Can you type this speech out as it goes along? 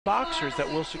boxers that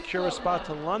will secure a spot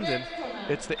to London.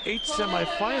 It's the 8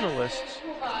 semifinalists,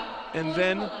 and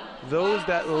then those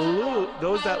that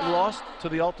lost to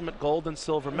the ultimate gold and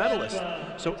silver medalist.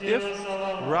 So if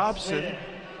Robson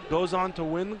goes on to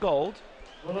win the gold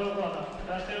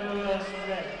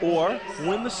or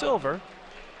win the silver,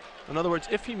 in other words,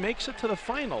 if he makes it to the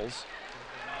finals,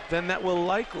 then that will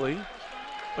likely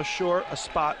assure a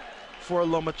spot for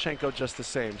Lomachenko just the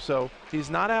same. So he's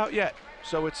not out yet,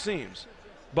 so it seems,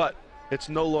 but it's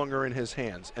no longer in his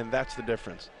hands, and that's the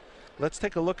difference. Let's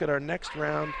take a look at our next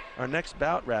round, our next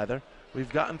bout rather. We've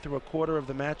gotten through a quarter of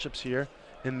the matchups here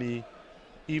in the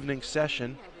evening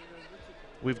session.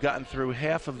 We've gotten through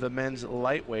half of the men's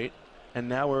lightweight, and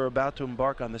now we're about to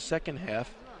embark on the second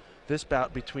half. This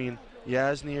bout between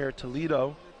Yasnier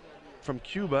Toledo from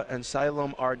Cuba and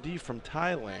Saylom Ardee from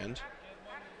Thailand.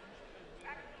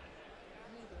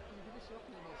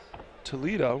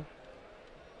 Toledo,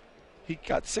 he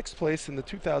got 6th place in the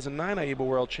 2009 AIBA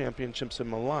World Championships in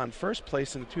Milan, 1st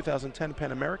place in the 2010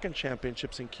 Pan American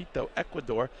Championships in Quito,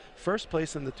 Ecuador, 1st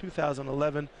place in the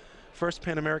 2011 First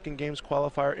Pan American Games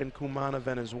qualifier in Cumana,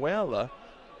 Venezuela,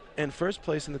 and 1st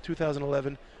place in the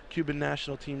 2011 Cuban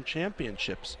National Team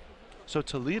Championships. So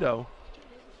Toledo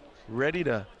ready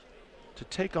to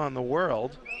take on the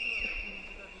world.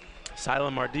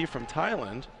 Saylom Ardee from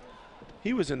Thailand,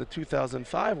 he was in the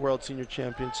 2005 World Senior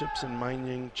Championships in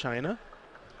Mining, China.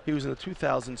 He was in the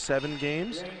 2007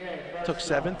 Games, took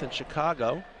 7th in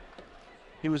Chicago.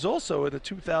 He was also in the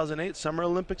 2008 Summer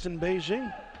Olympics in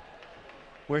Beijing,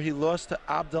 where he lost to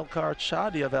Abdelkar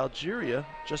Chadi of Algeria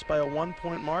just by a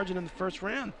 1-point margin in the first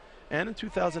round. And in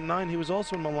 2009, he was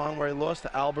also in Milan, where he lost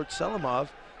to Albert Selimov,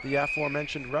 the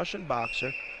aforementioned Russian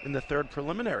boxer, in the 3rd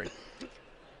preliminary.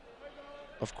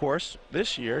 Of course,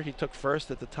 this year he took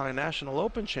 1st at the Thai National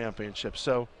Open Championship.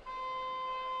 So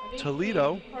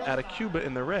Toledo out of Cuba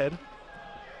in the red,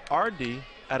 Ardee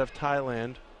out of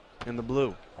Thailand in the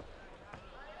blue.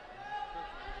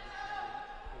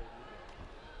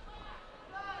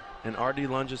 And Ardee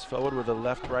lunges forward with a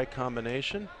left-right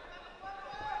combination.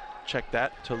 Check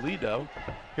that, Toledo.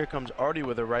 Here comes Ardee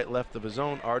with a right-left of his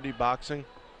own. Ardee boxing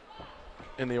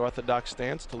in the orthodox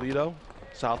stance, Toledo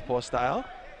southpaw style.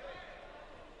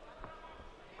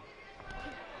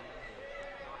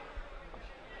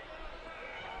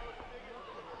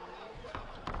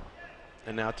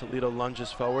 And now Toledo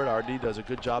lunges forward. Ardee does a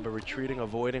good job of retreating,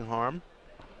 avoiding harm.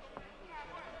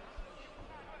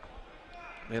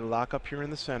 They lock up here in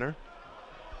the center.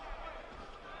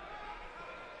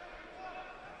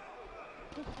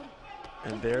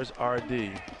 And there's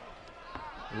Ardee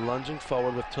lunging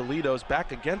forward with Toledo's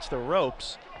back against the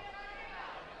ropes.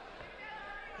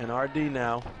 And Ardee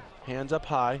now, hands up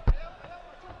high,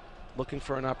 looking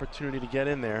for an opportunity to get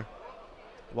in there,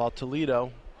 while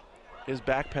Toledo is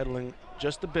backpedaling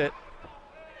just a bit.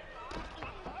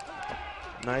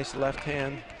 Nice left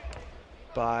hand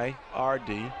by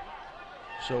Ardee.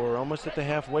 So we're almost at the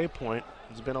halfway point.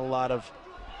 There's been a lot of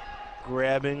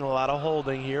grabbing, a lot of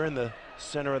holding here in the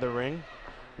center of the ring.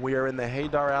 We are in the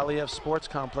Haydar Aliyev Sports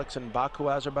Complex in Baku,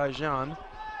 Azerbaijan.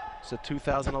 It's the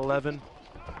 2011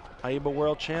 AIBA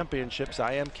World Championships.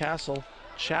 I am Castle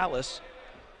Chalice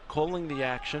calling the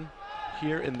action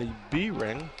here in the B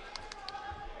ring.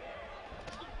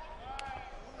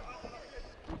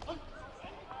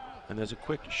 And there's a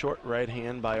quick short right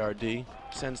hand by Ardee.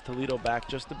 Sends Toledo back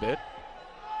just a bit.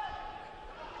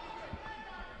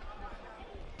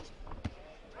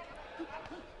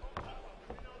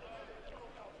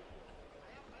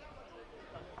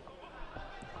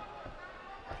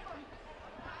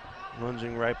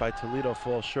 Lunging right by Toledo,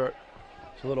 falls short.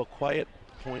 It's a little quiet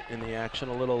point in the action,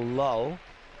 a little lull.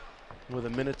 With a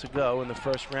minute to go in the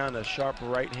first round, a sharp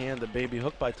right hand, a baby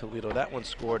hook by Toledo. That one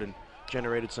scored and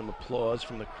generated some applause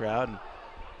from the crowd, and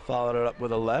followed it up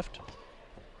with a left.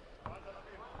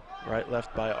 Right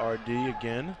left by Ardee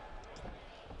again.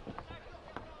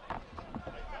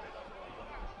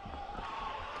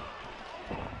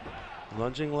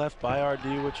 Lunging left by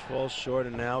Ardee, which falls short,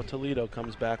 and now Toledo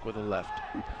comes back with a left.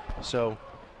 So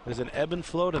there's an ebb and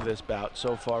flow to this bout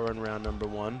so far in round number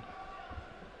 1.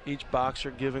 Each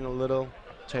boxer giving a little,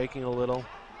 taking a little,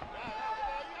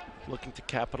 looking to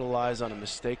capitalize on a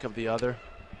mistake of the other.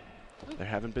 There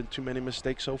haven't been too many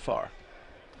mistakes so far.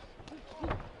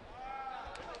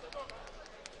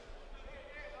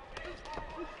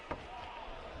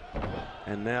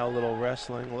 And now a little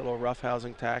wrestling, a little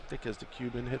roughhousing tactic as the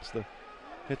Cuban hits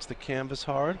the canvas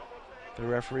hard. The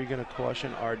referee going to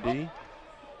caution Ardee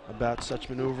about such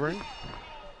maneuvering.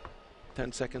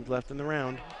 10 seconds left in the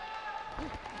round.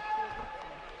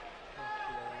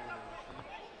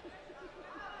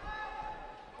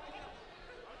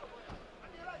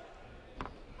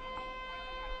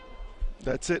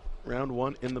 That's it. Round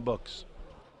one in the books.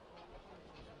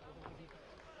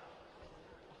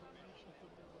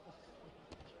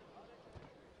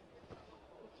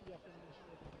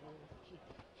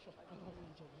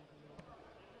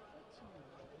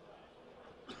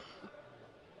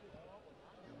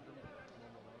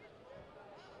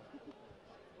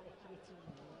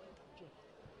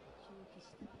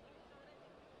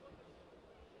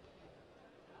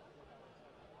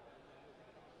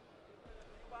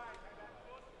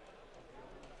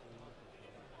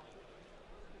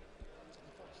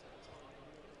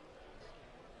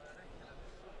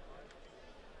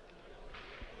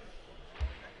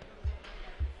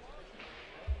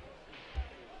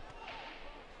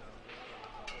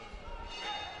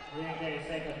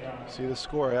 See the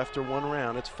score after one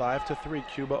round. It's 5-3,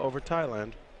 Cuba over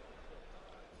Thailand.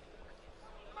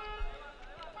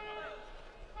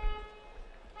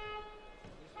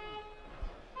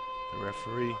 The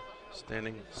referee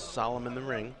standing solemn in the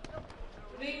ring.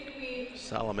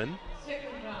 Solomon,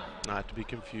 not to be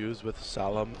confused with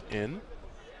Solemn in.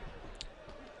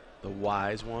 The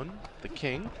wise one, the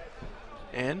king.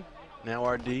 And now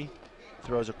Ardee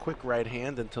throws a quick right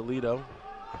hand, and Toledo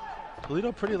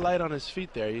pretty light on his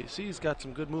feet there. You see he's got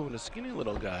some good movement. A skinny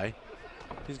little guy.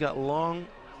 He's got long,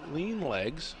 lean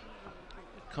legs.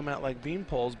 Come out like bean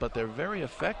poles, but they're very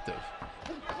effective.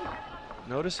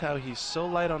 Notice how he's so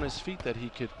light on his feet that he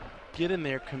could get in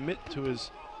there, commit to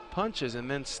his punches, and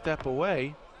then step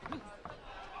away.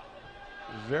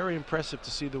 Very impressive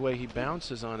to see the way he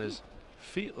bounces on his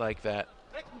feet like that.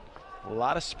 A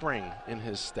lot of spring in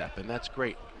his step, and that's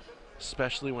great,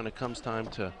 especially when it comes time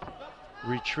to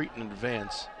retreat and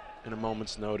advance in a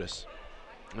moment's notice,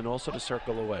 and also to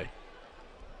circle away.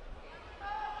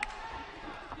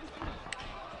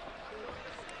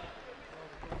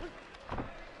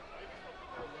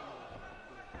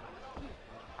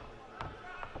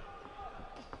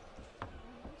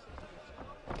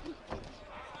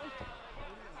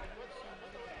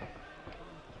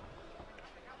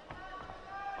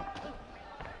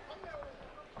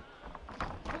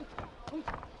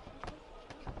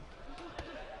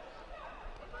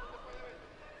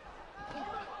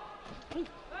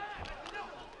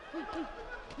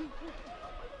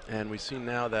 And we see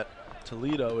now that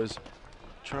Toledo is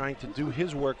trying to do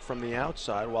his work from the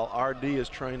outside while Ardee is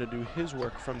trying to do his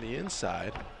work from the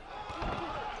inside.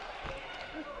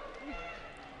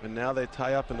 And now they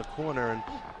tie up in the corner, and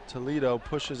Toledo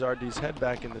pushes Ardee's head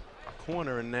back in the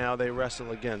corner, and now they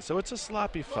wrestle again. So it's a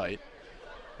sloppy fight.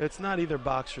 It's not either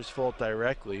boxer's fault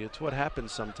directly. It's what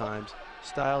happens sometimes.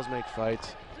 Styles make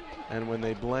fights, and when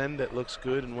they blend, it looks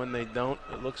good, and when they don't,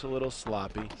 it looks a little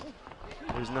sloppy.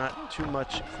 There's not too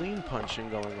much clean punching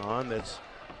going on. That's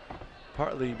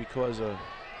partly because of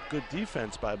good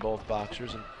defense by both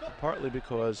boxers, and partly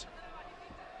because,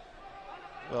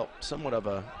 well, somewhat of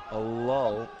a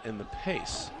lull in the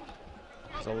pace.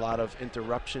 There's a lot of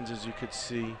interruptions, as you could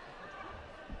see.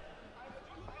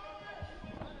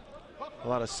 A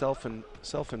lot of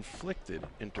self-inflicted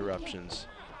interruptions.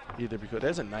 Either because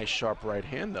there's a nice sharp right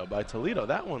hand though by Toledo.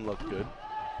 That one looked good.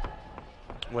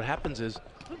 What happens is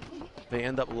they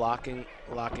end up locking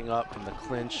up in the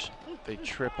clinch. They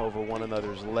trip over one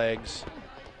another's legs.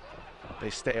 They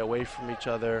stay away from each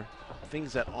other.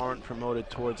 Things that aren't promoted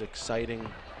towards exciting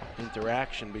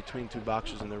interaction between two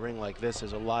boxers in the ring like this.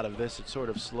 There's a lot of this. It sort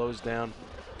of slows down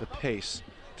the pace,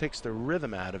 takes the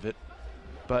rhythm out of it.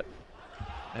 But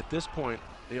at this point,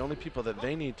 the only people that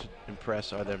they need to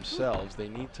impress are themselves. They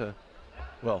need to,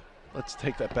 well, let's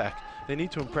take that back. They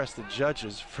need to impress the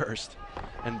judges first,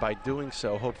 and by doing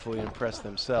so, hopefully impress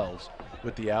themselves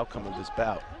with the outcome of this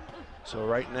bout. So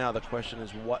right now, the question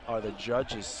is, what are the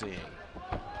judges seeing?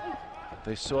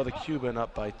 They saw the Cuban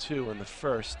up by 2 in the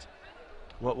first.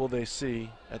 What will they see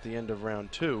at the end of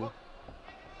round 2?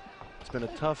 It's been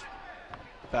a tough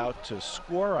bout to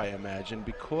score, I imagine,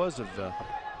 because of the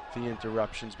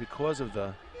interruptions, because of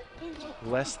the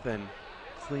less than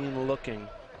clean-looking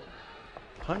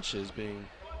punches being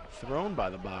thrown by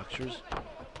the boxers.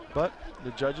 But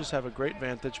the judges have a great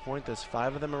vantage point. There's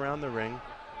 5 of them around the ring.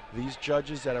 These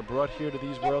judges that are brought here to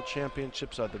these World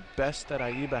Championships are the best that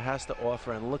AIBA has to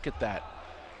offer, and look at that.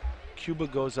 Cuba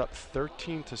goes up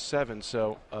 13-7,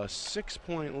 so a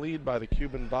 6-point lead by the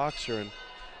Cuban boxer. And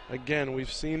again,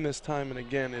 we've seen this time and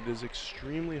again, it is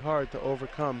extremely hard to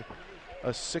overcome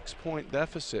a 6-point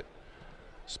deficit,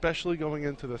 especially going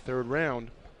into the 3rd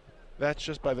round. That's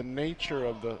just by the nature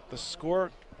of the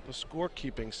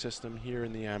scorekeeping system here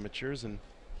in the amateurs, and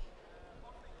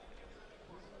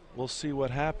we'll see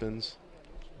what happens.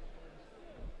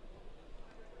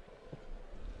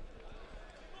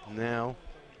 Now,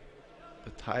 the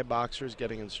Thai boxer is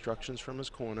getting instructions from his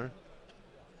corner.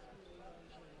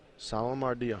 Saylom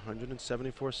Ardee,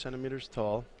 174 centimeters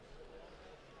tall.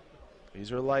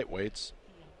 These are lightweights.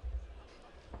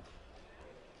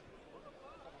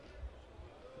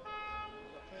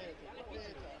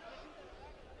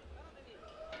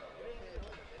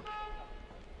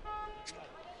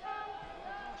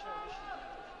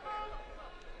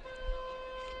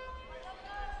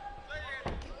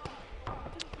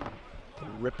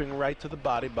 Ripping right to the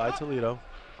body by Toledo.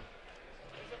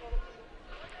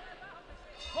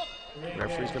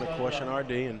 Referee's going to caution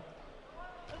Ardee, and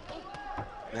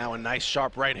now a nice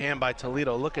sharp right hand by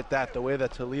Toledo. Look at that, the way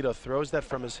that Toledo throws that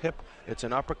from his hip. It's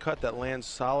an uppercut that lands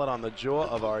solid on the jaw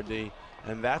of Ardee,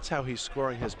 and that's how he's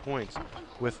scoring his points,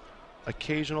 with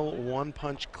occasional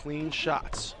one-punch clean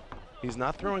shots. He's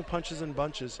not throwing punches in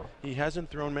bunches. He hasn't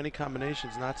thrown many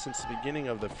combinations, not since the beginning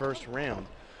of the first round.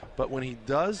 But when he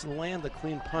does land a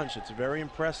clean punch, it's very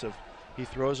impressive. He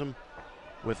throws them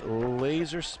with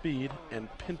laser speed and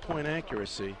pinpoint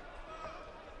accuracy.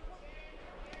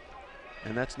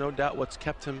 And that's no doubt what's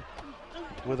kept him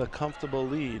with a comfortable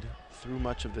lead through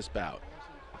much of this bout.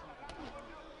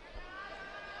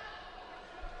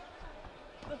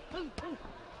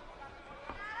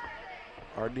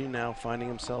 Ardee now finding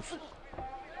himself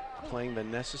playing the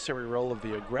necessary role of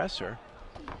the aggressor,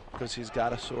 because he's got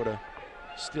to sort of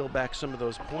steal back some of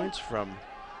those points from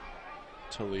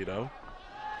Toledo.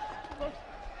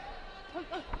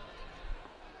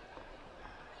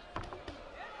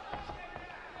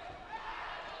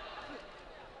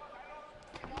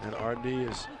 And Ardee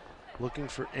is looking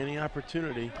for any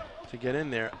opportunity to get in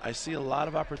there. I see a lot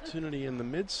of opportunity in the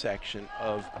midsection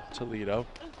of Toledo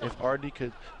if Ardee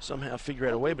could somehow figure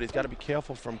out a way, but he's got to be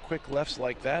careful from quick lefts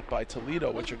like that by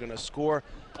Toledo, which are going to score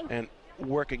and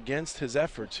work against his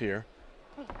efforts here.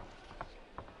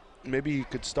 Maybe he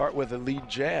could start with a lead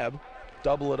jab,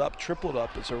 double it up, triple it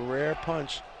up. It's a rare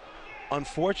punch.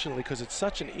 Unfortunately, because it's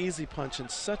such an easy punch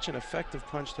and such an effective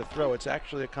punch to throw, it's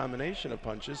actually a combination of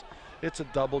punches. It's a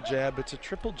double jab, it's a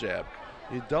triple jab.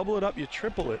 You double it up, you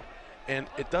triple it, and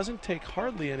it doesn't take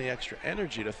hardly any extra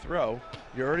energy to throw.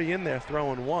 You're already in there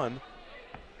throwing one,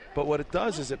 but what it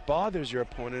does is it bothers your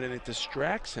opponent and it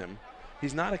distracts him.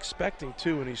 He's not expecting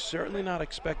two, and he's certainly not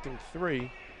expecting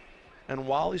three. And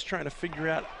while he's trying to figure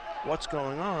out what's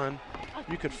going on,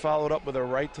 you could follow it up with a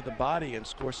right to the body and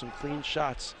score some clean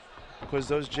shots, because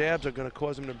those jabs are going to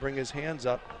cause him to bring his hands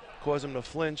up, cause him to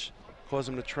flinch, cause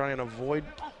him to try and avoid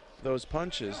those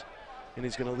punches, and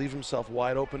he's going to leave himself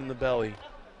wide open in the belly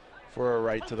for a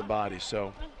right to the body.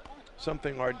 So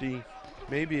something Ardee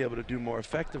may be able to do more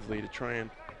effectively to try and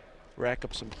rack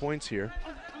up some points here.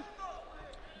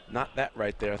 Not that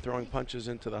right there. Throwing punches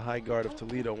into the high guard of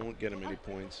Toledo won't get him any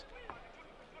points.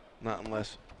 Not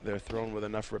unless they're thrown with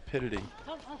enough rapidity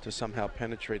to somehow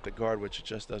penetrate the guard, which it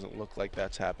just doesn't look like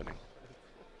that's happening.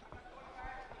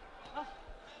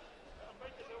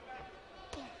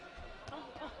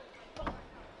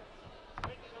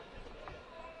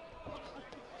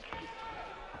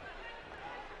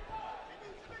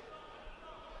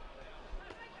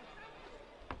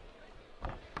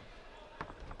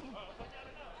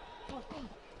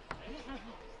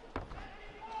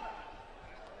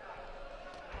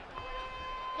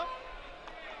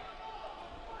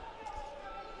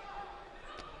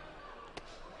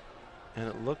 And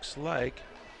it looks like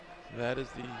that is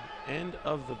the end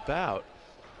of the bout.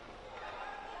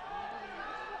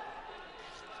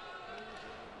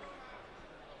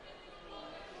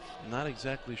 Not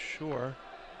exactly sure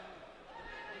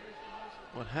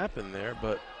what happened there,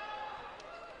 but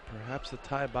perhaps the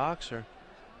Thai boxer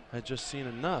had just seen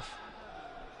enough.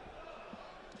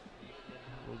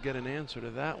 We'll get an answer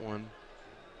to that one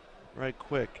right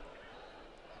quick.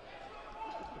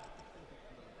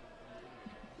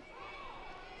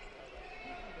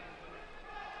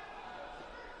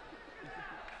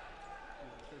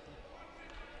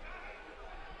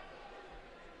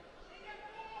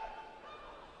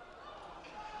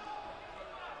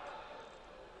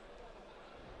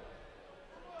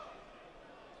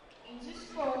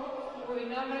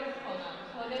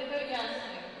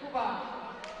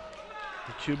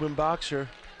 The Cuban boxer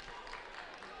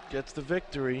gets the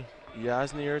victory.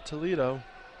 Yasnier Toledo.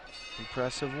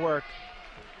 Impressive work.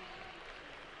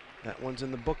 That one's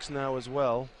in the books now as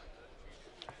well.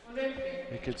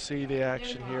 You could see the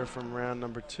action here from round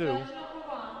number 2.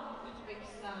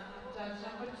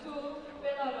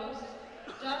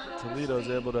 Toledo's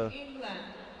able to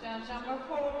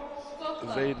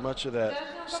evade much of that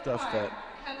stuff that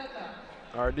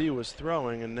Ardee was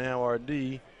throwing, and now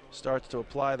Ardee starts to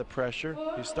apply the pressure.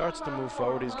 He starts to move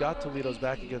forward. He's got Toledo's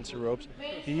back against the ropes.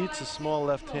 He eats a small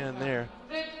left hand there.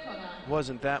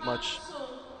 Wasn't that much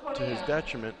to his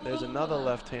detriment. There's another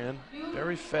left hand,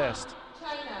 very fast.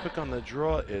 Quick on the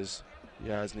draw is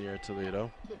Yasnier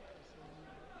Toledo.